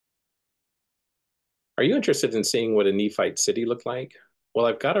Are you interested in seeing what a Nephite city looked like? Well,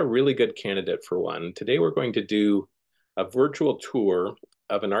 I've got a really good candidate for one. Today we're going to do a virtual tour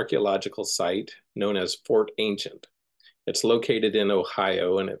of an archaeological site known as Fort Ancient. It's located in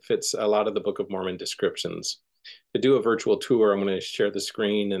Ohio and it fits a lot of the Book of Mormon descriptions. To do a virtual tour, I'm going to share the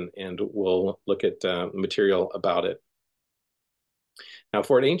screen and we'll look at material about it. Now,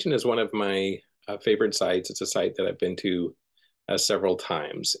 Fort Ancient is one of my favorite sites. It's a site that I've been to several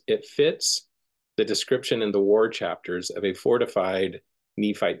times. It fits the description in the war chapters of a fortified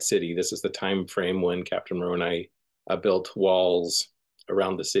Nephite city. This is the time frame when Captain Moroni built walls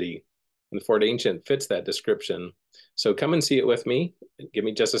around the city. And the Fort Ancient fits that description. So come and see it with me. Give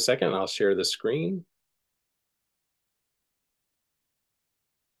me just a second. I'll share the screen.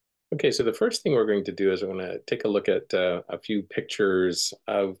 Okay, so the first thing we're going to do is we're going to take a look at a few pictures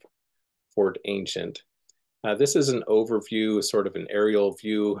of Fort Ancient. This is an overview, sort of an aerial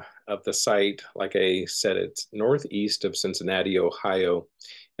view of the site. Like I said, it's northeast of Cincinnati, Ohio.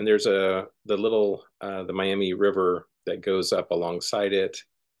 And there's the Miami River that goes up alongside it.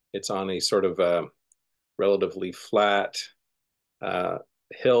 It's on a sort of a relatively flat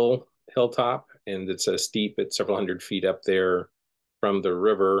hilltop, and it's steep. It's several hundred feet up there from the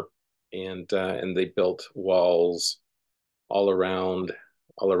river, and they built walls all around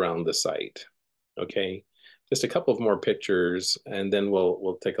the site. Okay. Just a couple of more pictures, and then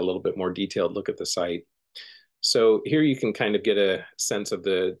we'll take a little bit more detailed look at the site. So here you can kind of get a sense of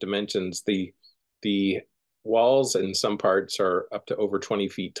the dimensions. The walls in some parts are up to over 20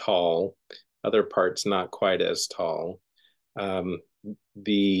 feet tall, other parts not quite as tall.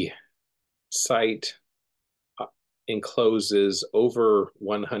 The site encloses over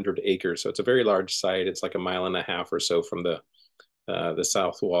 100 acres, so it's a very large site. It's like a mile and a half or so from the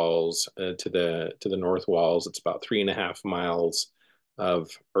south walls to the north walls. It's about 3.5 miles of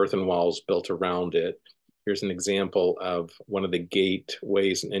earthen walls built around it. Here's an example of one of the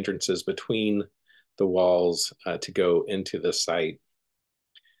gateways and entrances between the walls to go into the site.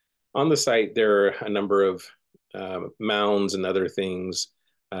 On the site, there are a number of mounds and other things.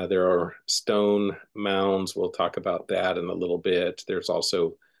 There are stone mounds. We'll talk about that in a little bit. There's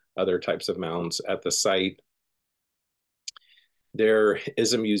also other types of mounds at the site. There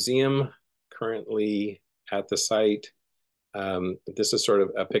is a museum currently at the site. This is sort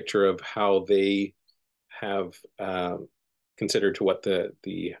of a picture of how they have considered to what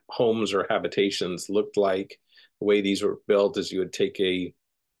the homes or habitations looked like. The way these were built is you would take a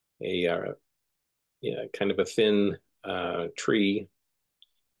kind of a thin tree,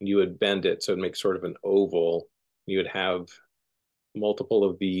 and you would bend it so it makes sort of an oval. You would have multiple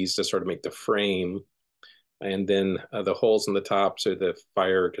of these to sort of make the frame. And then the holes in the top so the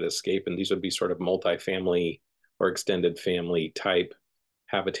fire could escape. And these would be sort of multi-family or extended family type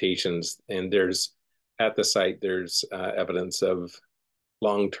habitations. And at the site, there's evidence of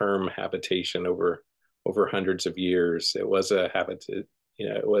long-term habitation over hundreds of years. It was a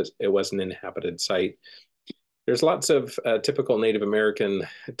it was an inhabited site. There's lots of typical Native American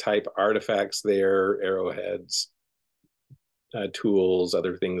type artifacts there, arrowheads, tools,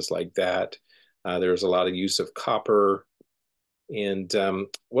 other things like that. There's a lot of use of copper. And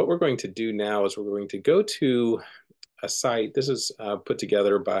what we're going to do now is we're going to go to a site. This is put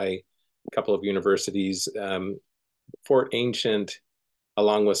together by a couple of universities. Fort Ancient,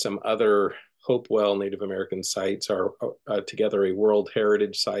 along with some other Hopewell Native American sites, are together a World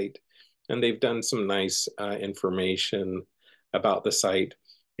Heritage Site. And they've done some nice information about the site.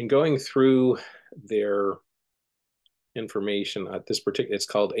 And going through their information at this particular, it's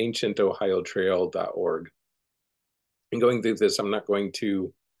called ancientohiotrail.org. And going through this, I'm not going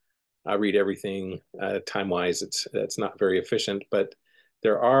to read everything time-wise. It's not very efficient, but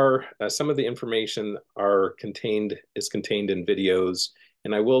there are some of the information is contained in videos,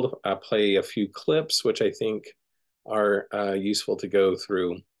 and I will play a few clips, which I think are useful to go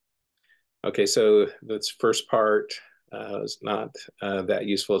through. Okay, so this first part is not that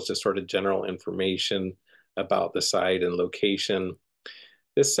useful. It's just sort of general information about the site and location.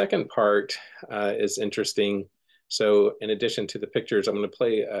 This second part is interesting. So in addition to the pictures, I'm going to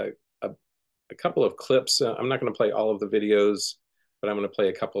play a couple of clips. I'm not going to play all of the videos, but I'm going to play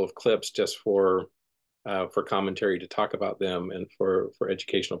a couple of clips just for commentary to talk about them and for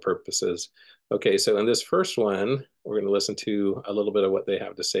educational purposes. Okay, so in this first one, we're going to listen to a little bit of what they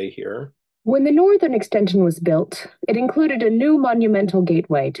have to say here. When the northern extension was built, it included a new monumental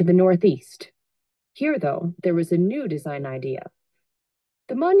gateway to the northeast. Here, though, there was a new design idea.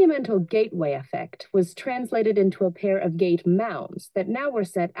 The monumental gateway effect was translated into a pair of gate mounds that now were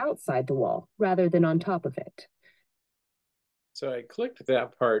set outside the wall rather than on top of it. So I clicked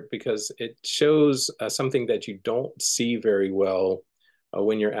that part because it shows something that you don't see very well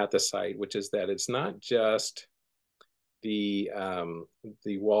when you're at the site, which is that it's not just the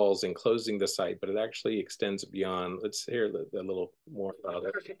walls enclosing the site, but it actually extends beyond. Let's hear a little more about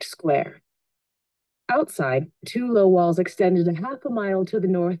it. Perfect square. Outside, two low walls extended a half a mile to the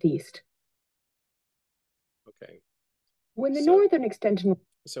northeast. Okay. When the northern extension.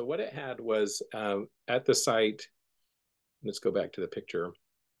 So what it had was at the site, let's go back to the picture.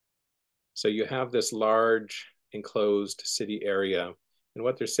 So you have this large enclosed city area. And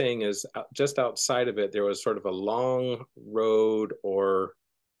what they're saying is just outside of it, there was sort of a long road or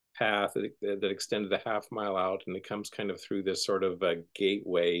path that extended a half mile out, and it comes kind of through this sort of a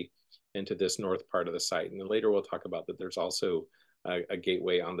gateway into this north part of the site. And then later we'll talk about that there's also a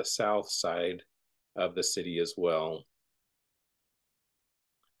gateway on the south side of the city as well.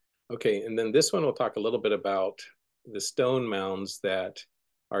 Okay, and then this one we'll talk a little bit about the stone mounds that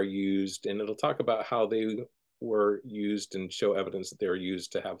are used, and it'll talk about how they were used and show evidence that they were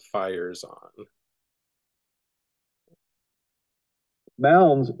used to have fires on.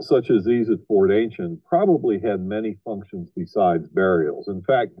 Mounds such as these at Fort Ancient probably had many functions besides burials. In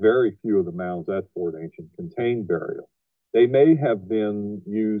fact, very few of the mounds at Fort Ancient contain burial. They may have been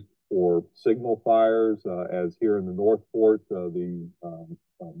used for signal fires, as here in the North Fort, the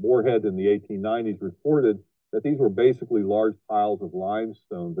Moorhead in the 1890s reported that these were basically large piles of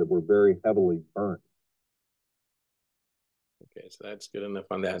limestone that were very heavily burnt. Okay, so that's good enough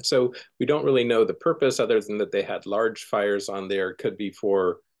on that. So we don't really know the purpose other than that they had large fires on there. Could be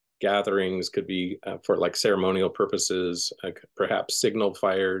for gatherings, could be for like ceremonial purposes, perhaps signal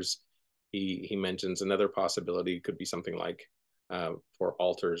fires. He mentions another possibility could be something like for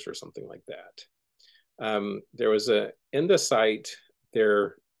altars or something like that. There was in the site,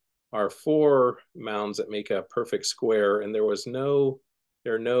 there are 4 mounds that make a perfect square, and there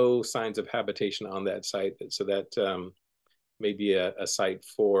are no signs of habitation on that site. So that maybe a site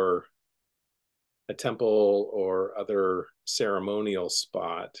for a temple or other ceremonial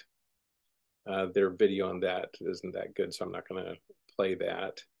spot. Their video on that isn't that good, so I'm not going to play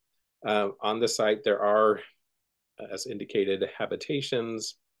that. On the site, there are, as indicated,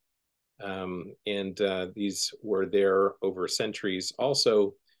 habitations, and these were there over centuries.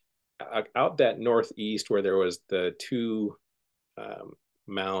 Also, out that northeast where there was the 2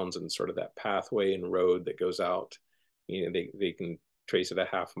 mounds and sort of that pathway and road that goes out, you know, they can trace it a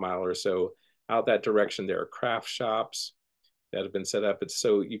half mile or so. Out that direction, there are craft shops that have been set up. It's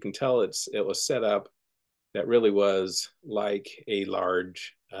so you can tell it was set up that really was like a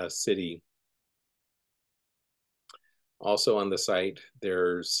large city. Also on the site,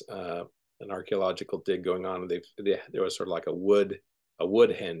 there's an archaeological dig going on. There was sort of like a wood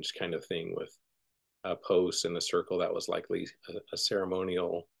henge kind of thing with a post in a circle that was likely a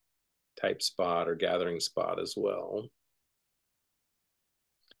ceremonial type spot or gathering spot as well.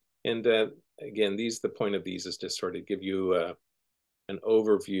 And again, the point of these is to sort of give you an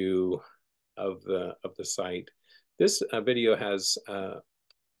overview of the site. This video has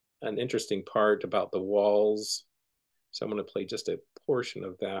an interesting part about the walls. So I'm going to play just a portion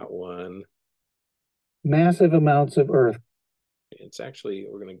of that one. Massive amounts of earth. It's actually,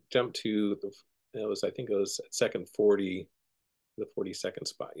 we're going to jump to I think it was at second 40, the 42nd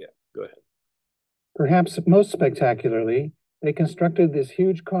spot. Yeah, go ahead. Perhaps most spectacularly, they constructed this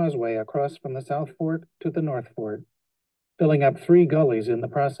huge causeway across from the South Fort to the North Fort, filling up 3 gullies in the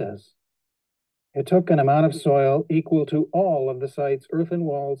process. It took an amount of soil equal to all of the site's earthen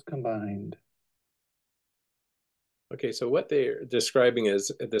walls combined. Okay, so what they're describing is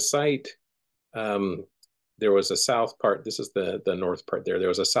the site, there was a south part. This is the north part there. There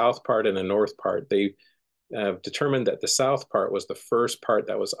was a south part and a north part. They determined that the south part was the first part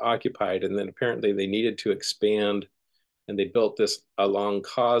that was occupied, and then apparently they needed to expand, and they built this a long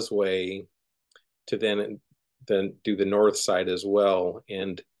causeway to then do the north side as well.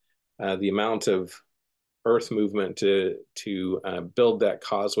 And the amount of earth movement to build that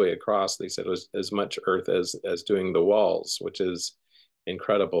causeway across, they said, was as much earth as doing the walls, which is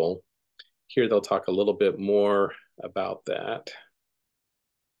incredible. Here they'll talk a little bit more about that.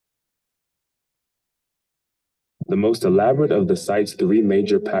 The most elaborate of the site's 3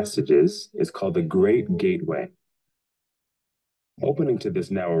 major passages is called the Great Gateway. Opening to this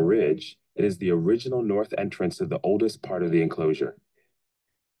narrow ridge, it is the original north entrance to the oldest part of the enclosure.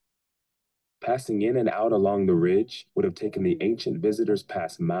 Passing in and out along the ridge would have taken the ancient visitors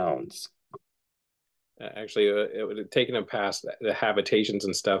past mounds. Actually, it would have taken them past the habitations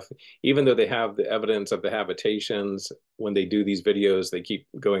and stuff. Even though they have the evidence of the habitations, when they do these videos, they keep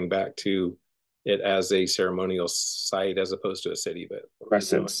going back to it as a ceremonial site as opposed to a city. But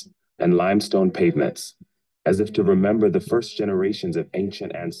crescents, and limestone pavements, as if to remember the first generations of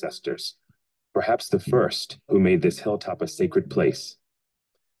ancient ancestors, perhaps the first who made this hilltop a sacred place.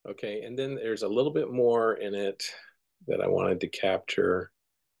 Okay, and then there's a little bit more in it that I wanted to capture.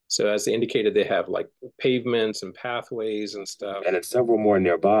 So as indicated, they have like pavements and pathways and stuff. And at several more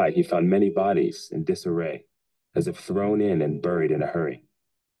nearby, he found many bodies in disarray, as if thrown in and buried in a hurry.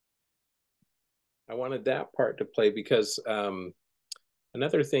 I wanted that part to play because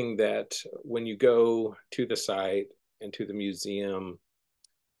another thing that when you go to the site and to the museum,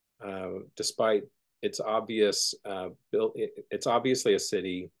 despite it's obvious it's obviously a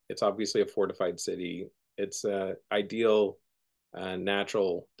city, it's obviously a fortified city, it's an ideal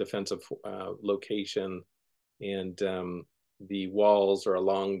natural defensive location, and the walls are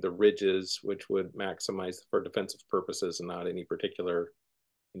along the ridges, which would maximize for defensive purposes and not any particular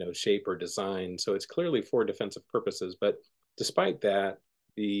shape or design. So it's clearly for defensive purposes. But despite that,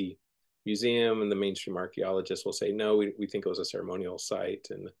 the museum and the mainstream archaeologists will say, no, we think it was a ceremonial site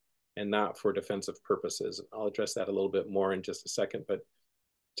and not for defensive purposes. I'll address that a little bit more in just a second. But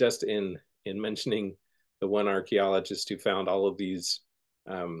just in mentioning the one archaeologist who found all of these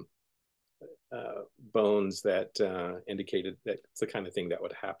bones that indicated that it's the kind of thing that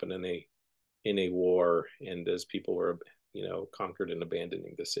would happen in a war, and as people were conquered and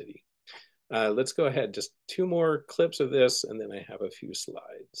abandoning the city. Let's go ahead, just two more clips of this, and then I have a few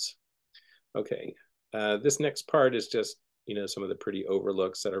slides. Okay, this next part is just some of the pretty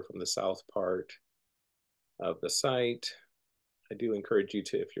overlooks that are from the south part of the site. I do encourage you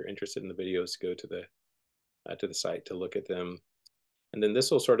to, if you're interested in the videos, to go to the site to look at them. And then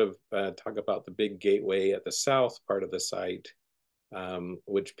this will sort of talk about the big gateway at the south part of the site,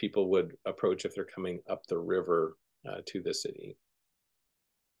 which people would approach if they're coming up the river to the city.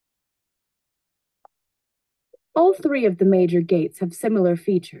 All three of the major gates have similar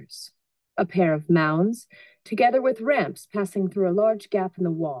features. A pair of mounds, together with ramps passing through a large gap in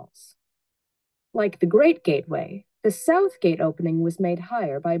the walls. Like the Great Gateway, the south gate opening was made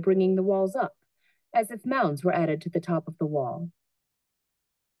higher by bringing the walls up, as if mounds were added to the top of the wall.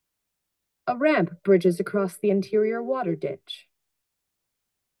 A ramp bridges across the interior water ditch.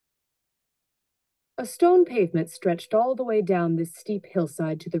 A stone pavement stretched all the way down this steep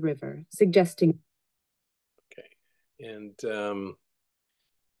hillside to the river, suggesting... Okay, and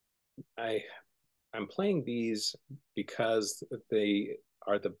I'm playing these because they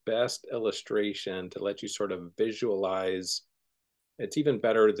are the best illustration to let you sort of visualize. It's even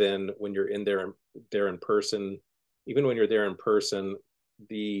better than when you're there in person. Even when you're there in person,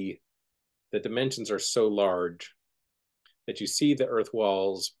 the dimensions are so large that you see the earth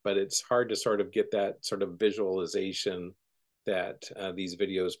walls, but it's hard to sort of get that sort of visualization that these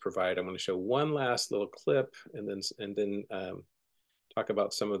videos provide. I'm going to show one last little clip and then talk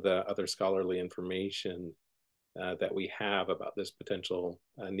about some of the other scholarly information that we have about this potential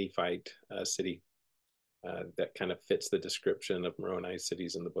Nephite city that kind of fits the description of Moroni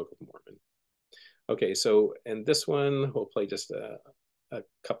cities in the Book of Mormon. Okay, so in this one, we'll play just a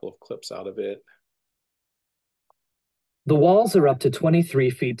couple of clips out of it. The walls are up to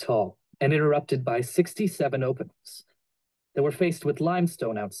 23 feet tall and interrupted by 67 openings. They were faced with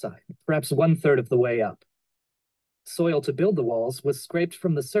limestone outside, perhaps 1/3 of the way up. Soil to build the walls was scraped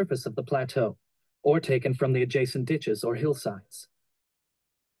from the surface of the plateau, or taken from the adjacent ditches or hillsides.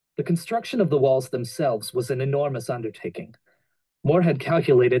 The construction of the walls themselves was an enormous undertaking. Moore had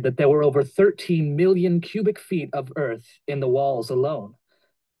calculated that there were over 13 million cubic feet of earth in the walls alone.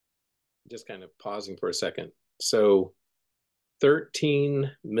 Just kind of pausing for a second. So 13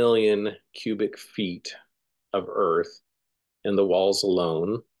 million cubic feet of earth in the walls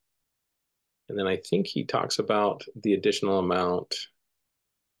alone. And then I think he talks about the additional amount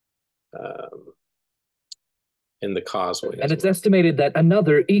in the causeway. And it's estimated that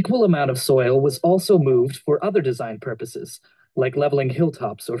another equal amount of soil was also moved for other design purposes, like leveling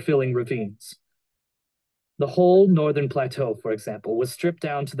hilltops or filling ravines. The whole northern plateau, for example, was stripped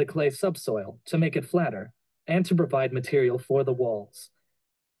down to the clay subsoil to make it flatter and to provide material for the walls.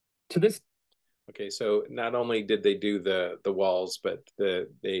 Okay, so not only did they do the walls, but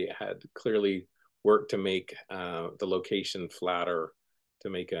they had clearly worked to make the location flatter, to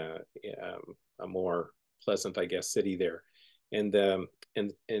make a more pleasant, I guess, city there. And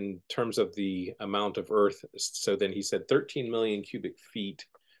in terms of the amount of earth, so then he said 13 million cubic feet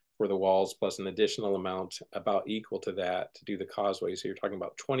for the walls, plus an additional amount about equal to that to do the causeway. So you're talking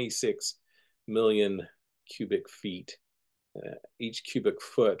about 26 million cubic feet. Each cubic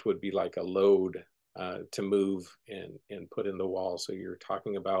foot would be like a load to move and put in the wall. So you're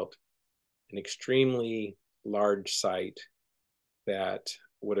talking about an extremely large site that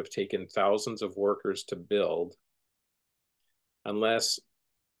would have taken thousands of workers to build, unless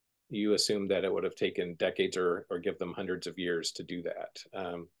you assume that it would have taken decades or give them hundreds of years to do that.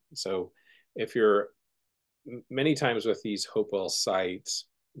 So if you're many times with these Hopewell sites,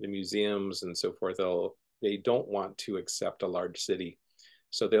 the museums and so forth, they don't want to accept a large city.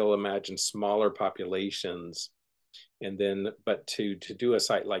 So they'll imagine smaller populations. And then, but to do a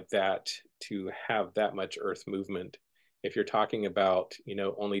site like that, to have that much earth movement, if you're talking about,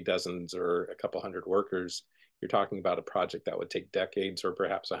 only dozens or a couple hundred workers, you're talking about a project that would take decades or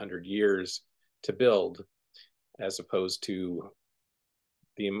perhaps 100 years to build, as opposed to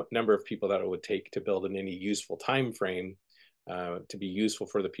the number of people that it would take to build in any useful time frame to be useful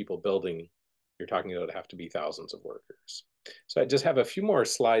for the people building. You're talking about it have to be thousands of workers. So I just have a few more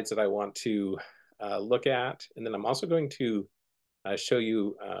slides that I want to look at. And then I'm also going to show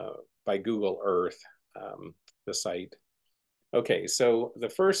you by Google Earth the site. Okay, so the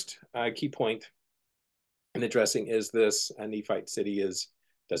first key point in addressing is this Nephite city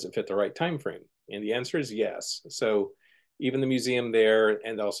does it fit the right time frame? And the answer is yes. So even the museum there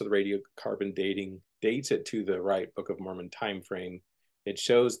and also the radiocarbon dating dates it to the right Book of Mormon time frame. It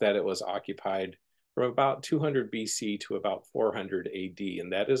shows that it was occupied from about 200 BC to about 400 AD,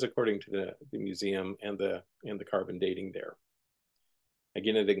 and that is according to the museum and the carbon dating there.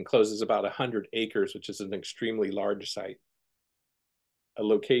 Again, it encloses about 100 acres, which is an extremely large site. A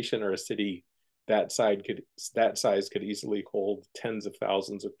location or a city that size could easily hold tens of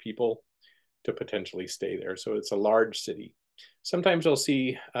thousands of people to potentially stay there. So it's a large city. Sometimes you'll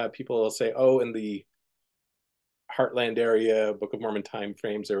see people will say, oh, in the Heartland area, Book of Mormon time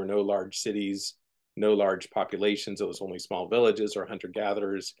frames, there were no large cities, no large populations. It was only small villages or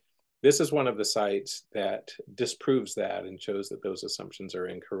hunter-gatherers. This is one of the sites that disproves that and shows that those assumptions are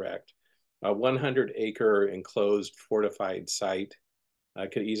incorrect. A 100-acre enclosed fortified site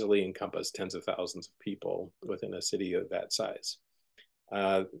could easily encompass tens of thousands of people within a city of that size.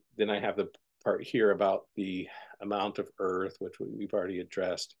 Then I have the part here about the amount of earth, which we've already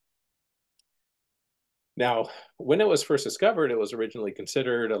addressed. Now, when it was first discovered, it was originally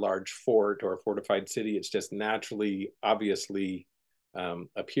considered a large fort or a fortified city. It's just naturally, obviously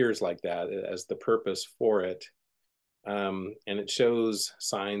appears like that as the purpose for it. And it shows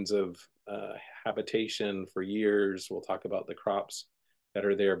signs of habitation for years. We'll talk about the crops that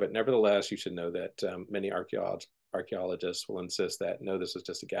are there, but nevertheless, you should know that many archaeologists will insist that no, this is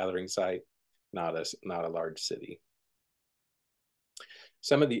just a gathering site, not a large city.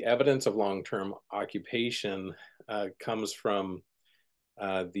 Some of the evidence of long-term occupation comes from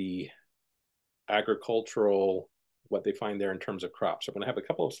the agricultural, what they find there in terms of crops. I'm going to have a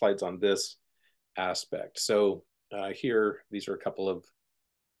couple of slides on this aspect. So here, these are a couple of,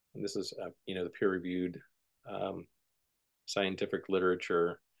 and this is the peer-reviewed scientific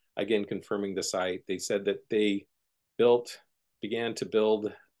literature, again confirming the site. They said that they began to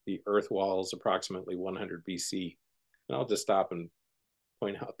build the earth walls approximately 100 BC. And I'll just stop and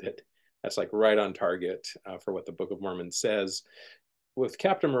point out that that's like right on target for what the Book of Mormon says. With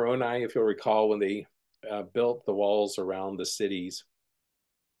Captain Moroni, if you'll recall, when they built the walls around the cities,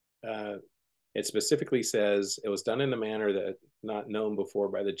 it specifically says it was done in a manner that not known before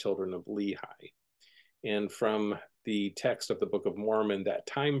by the children of Lehi. And from the text of the Book of Mormon, that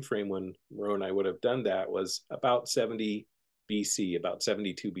time frame when Moroni would have done that was about 70 BC, about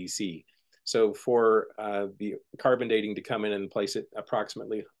 72 BC. So for the carbon dating to come in and place it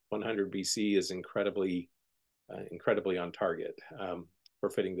approximately 100 BC is incredibly on target for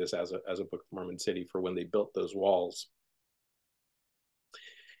fitting this as a Book of Mormon city for when they built those walls.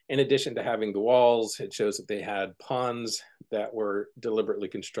 In addition to having the walls, it shows that they had ponds that were deliberately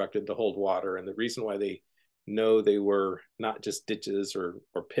constructed to hold water. And the reason why they know they were not just ditches or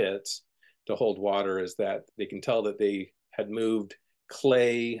pits to hold water is that they can tell that they had moved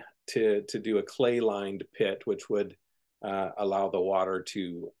clay to do a clay-lined pit, which would allow the water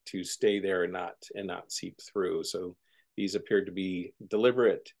to stay there and not seep through. So these appeared to be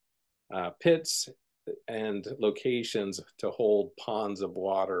deliberate pits and locations to hold ponds of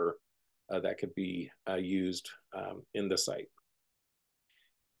water that could be used in the site.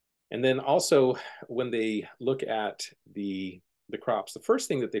 And then also when they look at the crops, the first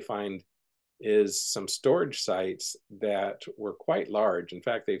thing that they find is some storage sites that were quite large. In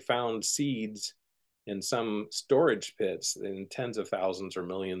fact, they found seeds in some storage pits in tens of thousands or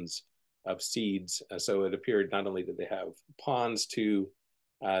millions of seeds. So it appeared not only did they have ponds to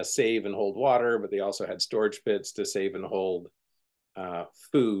save and hold water, but they also had storage pits to save and hold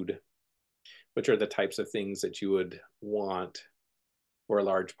food, which are the types of things that you would want or a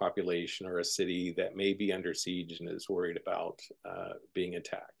large population or a city that may be under siege and is worried about being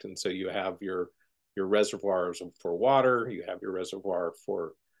attacked. And so you have your reservoirs for water, you have your reservoir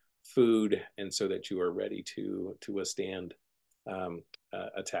for food, and so that you are ready to withstand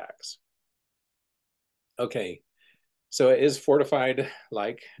attacks. Okay, so it is fortified,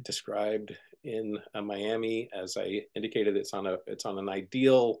 like described in Miami. As I indicated, it's on an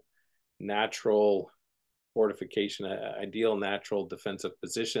ideal natural fortification, ideal natural defensive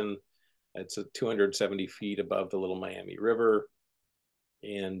position. It's 270 feet above the Little Miami River.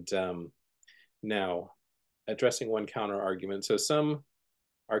 And now, addressing one counter argument. So some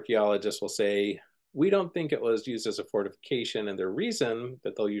archaeologists will say, we don't think it was used as a fortification, and the reason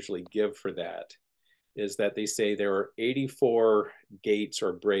that they'll usually give for that is that they say there are 84 gates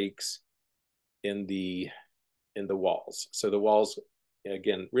or breaks in the walls. So the walls,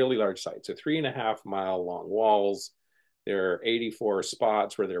 again, really large sites, so 3.5 mile long walls. There are 84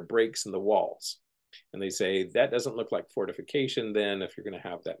 spots where there are breaks in the walls. And they say that doesn't look like fortification then if you're going to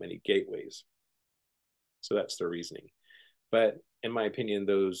have that many gateways. So that's their reasoning. But in my opinion,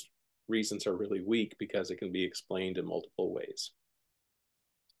 those reasons are really weak because it can be explained in multiple ways.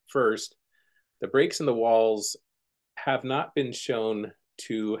 First, the breaks in the walls have not been shown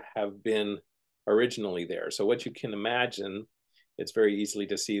to have been originally there. So what you can imagine, it's very easily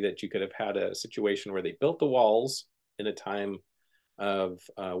to see that you could have had a situation where they built the walls in a time of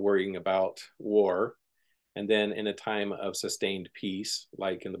worrying about war, and then in a time of sustained peace,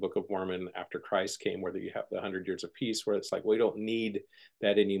 like in the Book of Mormon after Christ came, where you have the 100 years of peace, where it's like, we don't need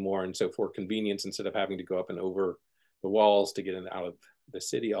that anymore. And so for convenience, instead of having to go up and over the walls to get in and out of the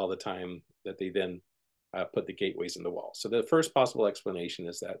city all the time, that they then put the gateways in the wall. So the first possible explanation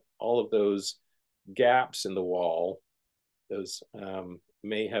is that all of those gaps in the wall, those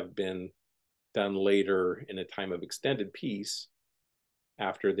may have been done later in a time of extended peace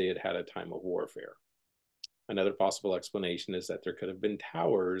after they had had a time of warfare. Another possible explanation is that there could have been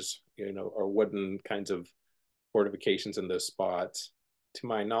towers, or wooden kinds of fortifications in those spots. To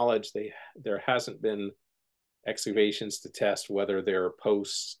my knowledge, there hasn't been excavations to test whether there are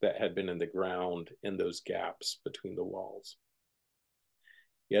posts that had been in the ground in those gaps between the walls.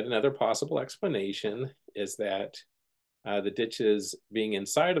 Yet another possible explanation is that the ditches being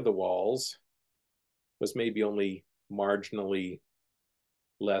inside of the walls was maybe only marginally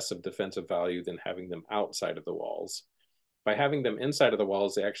less of defensive value than having them outside of the walls. By having them inside of the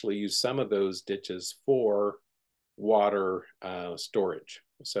walls, they actually use some of those ditches for water storage.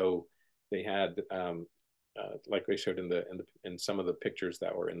 So they had, like they showed in some of the pictures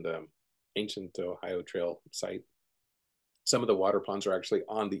that were in the ancient Ohio Trail site, some of the water ponds are actually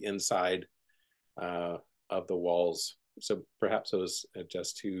on the inside of the walls. So perhaps it was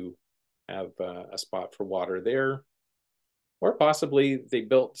just to have a spot for water there. Or possibly they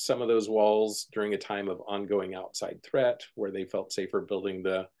built some of those walls during a time of ongoing outside threat, where they felt safer building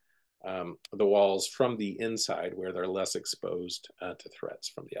the walls from the inside, where they're less exposed to threats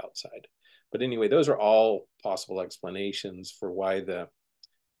from the outside. But anyway, those are all possible explanations for why the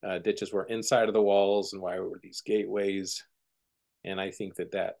ditches were inside of the walls and why were these gateways. And I think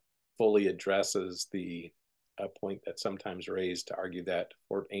that fully addresses the point that's sometimes raised to argue that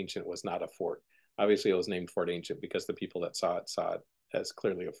Fort Ancient was not a fort. Obviously, it was named Fort Ancient because the people that saw it as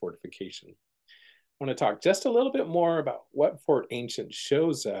clearly a fortification. I want to talk just a little bit more about what Fort Ancient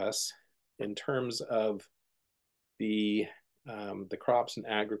shows us in terms of the crops and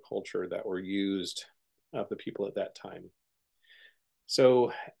agriculture that were used of the people at that time.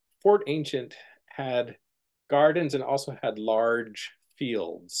 So Fort Ancient had gardens and also had large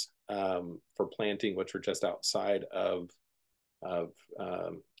fields for planting, which were just outside of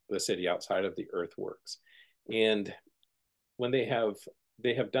the city, outside of the earthworks. And when they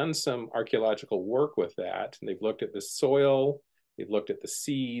have done some archaeological work with that, and they've looked at the soil, they've looked at the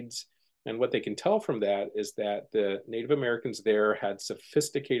seeds, and what they can tell from that is that the Native Americans there had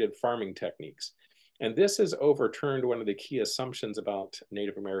sophisticated farming techniques. And this has overturned one of the key assumptions about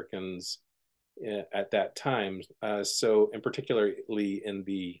Native Americans at that time. So, and particularly in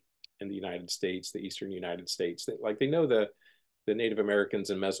the United States, the Eastern United States, they know the Native Americans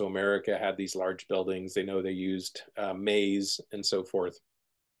in Mesoamerica had these large buildings. They know they used maize and so forth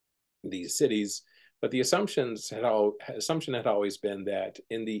in these cities. But the assumption had always been that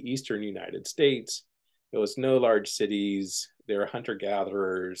in the Eastern United States, there was no large cities. There are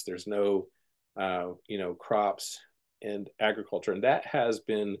hunter-gatherers. There's no, crops and agriculture. And that has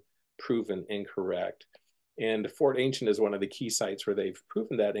been proven incorrect. And Fort Ancient is one of the key sites where they've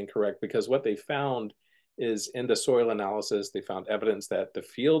proven that incorrect, because what they found is in the soil analysis, they found evidence that the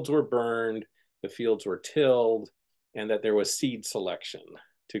fields were burned, the fields were tilled, and that there was seed selection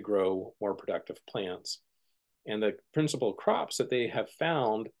to grow more productive plants. And the principal crops that they have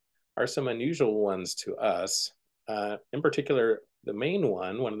found are some unusual ones to us. In particular,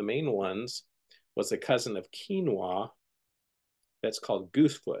 one of the main ones was a cousin of quinoa that's called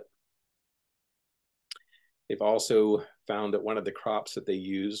goosefoot. They've also found that one of the crops that they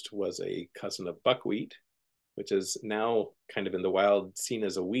used was a cousin of buckwheat, which is now kind of in the wild seen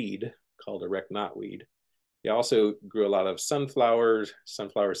as a weed called a knotweed. They also grew a lot of sunflowers,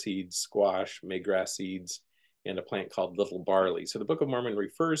 sunflower seeds, squash, maygrass seeds, and a plant called little barley. So the Book of Mormon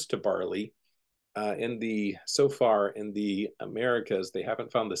refers to barley. So far in the Americas, they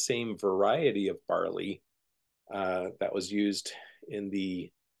haven't found the same variety of barley that was used in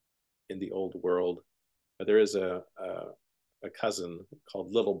the old world. But there is a cousin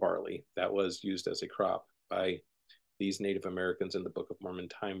called little barley that was used as a crop by these Native Americans in the Book of Mormon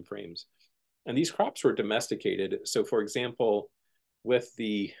timeframes. And these crops were domesticated. So for example, with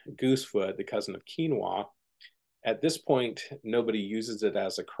the goosefoot, the cousin of quinoa, at this point, nobody uses it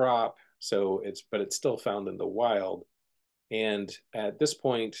as a crop, but it's still found in the wild. And at this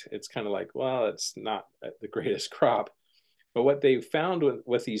point, it's kind of like, well, it's not the greatest crop. But what they've found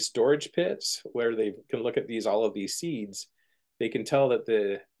with these storage pits, where they can look at all of these seeds, they can tell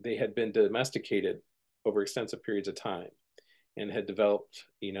that they had been domesticated over extensive periods of time and had developed,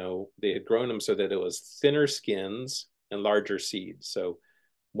 they had grown them so that it was thinner skins and larger seeds. So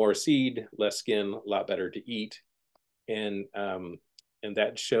more seed, less skin, a lot better to eat. And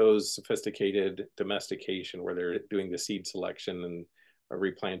that shows sophisticated domestication, where they're doing the seed selection and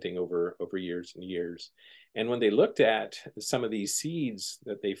replanting over years and years. And when they looked at some of these seeds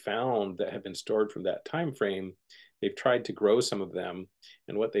that they found that have been stored from that time frame, they've tried to grow some of them.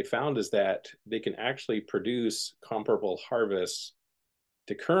 And what they found is that they can actually produce comparable harvests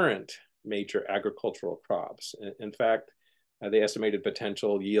to current major agricultural crops. In fact, they estimated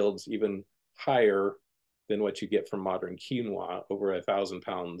potential yields even higher than what you get from modern quinoa, over 1,000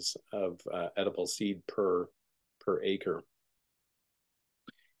 pounds of edible seed per acre.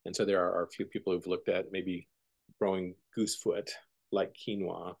 And so there are a few people who've looked at maybe growing goosefoot like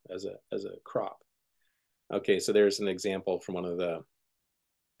quinoa as a crop. Okay, so there's an example from one of the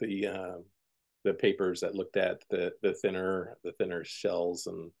papers that looked at the thinner shells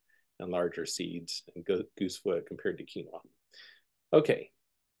and larger seeds and goosefoot compared to quinoa. Okay,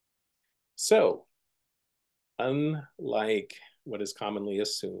 so unlike what is commonly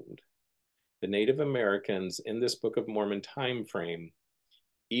assumed, the Native Americans in this Book of Mormon time frame,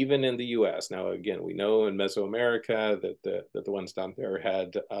 even in the US, now again, we know in Mesoamerica that the ones down there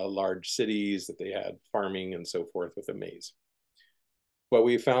had large cities, that they had farming and so forth with the maize. What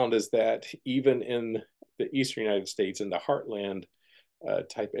we found is that even in the eastern United States, in the Heartland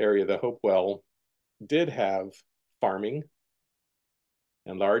type area, the Hopewell did have farming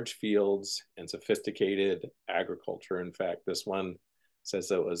and large fields and sophisticated agriculture. In fact, this one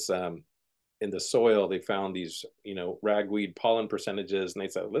says it was in the soil, they found these, ragweed pollen percentages, and they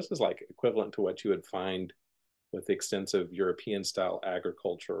said, this is like equivalent to what you would find with extensive European style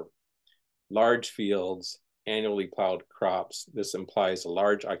agriculture. Large fields, annually plowed crops. This implies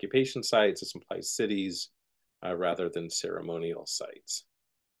large occupation sites. This implies cities rather than ceremonial sites.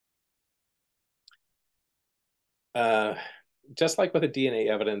 Just like with the DNA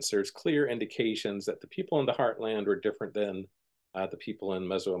evidence, there's clear indications that the people in the Heartland were different than the people in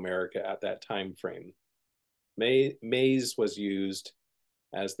Mesoamerica at that time frame. Maize was used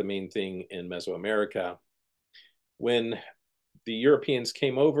as the main thing in Mesoamerica. When the Europeans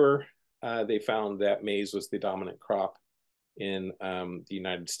came over, they found that maize was the dominant crop in the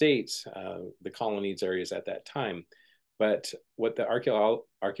United States, the colonies areas at that time. But what the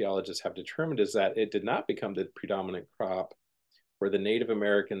archaeologists have determined is that it did not become the predominant crop for the Native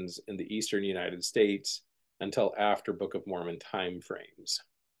Americans in the eastern United States until after Book of Mormon time frames.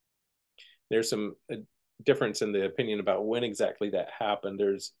 There's some difference in the opinion about when exactly that happened.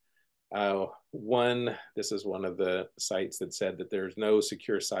 There's this is one of the sites that said that there's no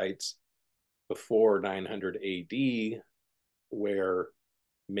secure sites before 900 AD where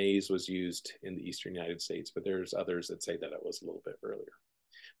maize was used in the eastern United States, but there's others that say that it was a little bit earlier.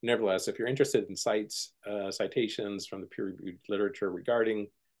 Nevertheless, if you're interested in citations from the peer-reviewed literature regarding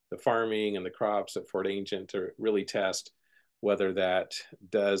the farming and the crops at Fort Ancient to really test whether that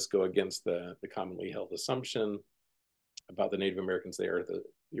does go against the commonly held assumption about the Native Americans there,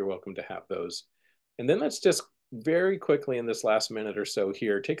 you're welcome to have those. And then let's just very quickly in this last minute or so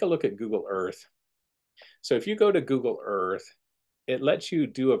here, take a look at Google Earth. So if you go to Google Earth, it lets you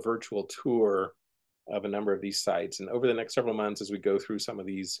do a virtual tour of a number of these sites. And over the next several months, as we go through some of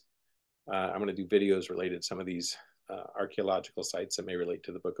these, I'm going to do videos related to some of these archaeological sites that may relate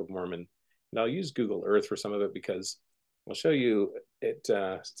to the Book of Mormon. And I'll use Google Earth for some of it because I'll show you it.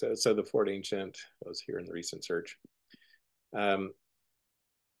 So the Fort Ancient was here in the recent search.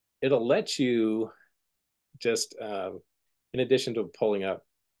 It'll let you just, in addition to pulling up,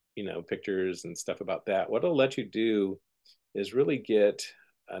 pictures and stuff about that, what it'll let you do is really get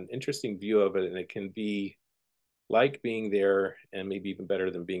an interesting view of it, and it can be like being there and maybe even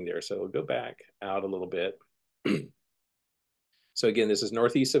better than being there. So we'll go back out a little bit. So again, this is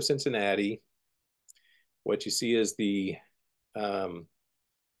northeast of Cincinnati. What you see is the,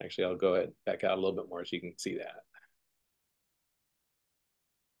 actually, I'll go ahead back out a little bit more so you can see that.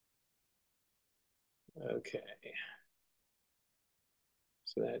 Okay.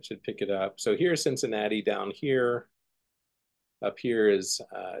 So that should pick it up. So here's Cincinnati down here. Up here is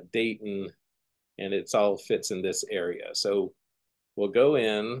Dayton, and it's all fits in this area. So we'll go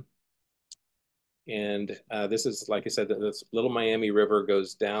in, and this is, like I said, this Little Miami River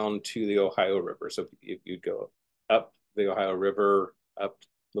goes down to the Ohio River. So if you go up the Ohio River, up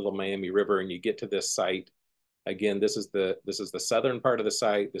Little Miami River, and you get to this site, again, this is the southern part of the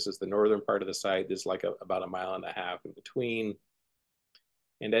site. This is the northern part of the site. There's like about 1.5 miles in between.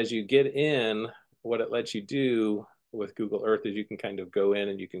 And as you get in, what it lets you do with Google Earth is you can kind of go in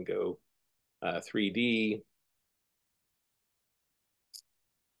and you can go 3D.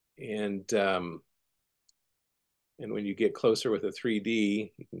 And when you get closer with a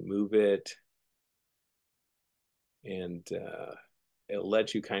 3D, you can move it, and it'll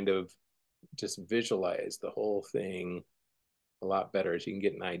let you kind of just visualize the whole thing a lot better, as you can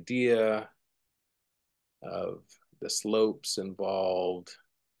get an idea of the slopes involved.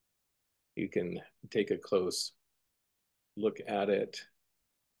 You can take a close look at it.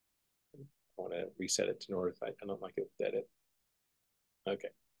 I want to reset it to north. I don't like it with edit. Okay.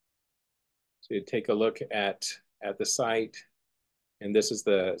 So you take a look at the site, and this is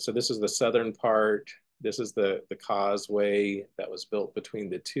the southern part. This is the causeway that was built between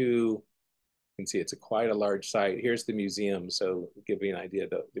the two. You can see it's quite a large site. Here's the museum. So to give you an idea,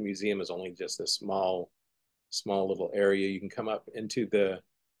 the museum is only just a small little area. You can come up into the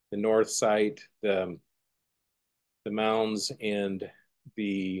north site, the mounds and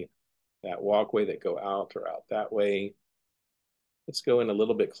that walkway that go out or out that way. Let's go in a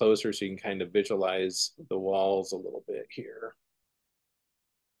little bit closer so you can kind of visualize the walls a little bit here.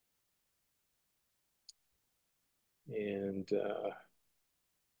 And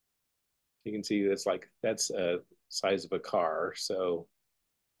you can see that's a size of a car. So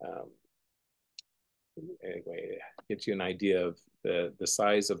anyway, it gives you an idea of the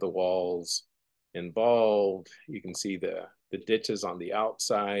size of the walls involved. You can see the ditches on the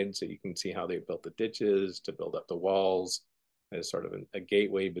outside, so you can see how they built the ditches to build up the walls as sort of a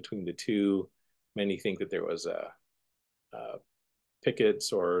gateway between the two. Many think that there was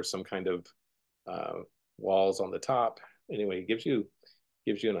pickets or some kind of walls on the top. Anyway, it gives you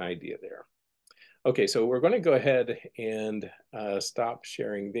an idea there. Okay, so we're going to go ahead and stop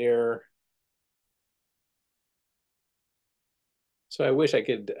sharing there. So I wish I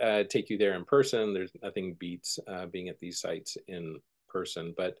could take you there in person. There's nothing beats being at these sites in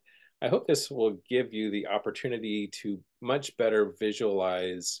person, but I hope this will give you the opportunity to much better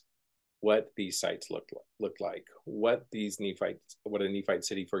visualize what these sites look like, what a Nephite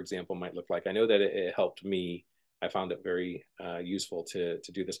city, for example, might look like. I know that it helped me. I found it very useful to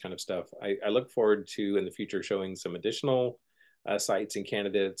do this kind of stuff. I look forward to, in the future, showing some additional sites and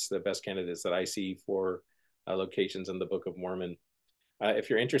candidates, the best candidates that I see for locations in the Book of Mormon.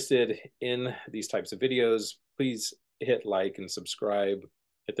 If you're interested in these types of videos, please hit like and subscribe,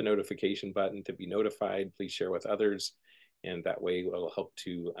 hit the notification button to be notified. Please share with others, and that way it will help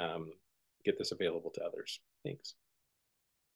to get this available to others. Thanks.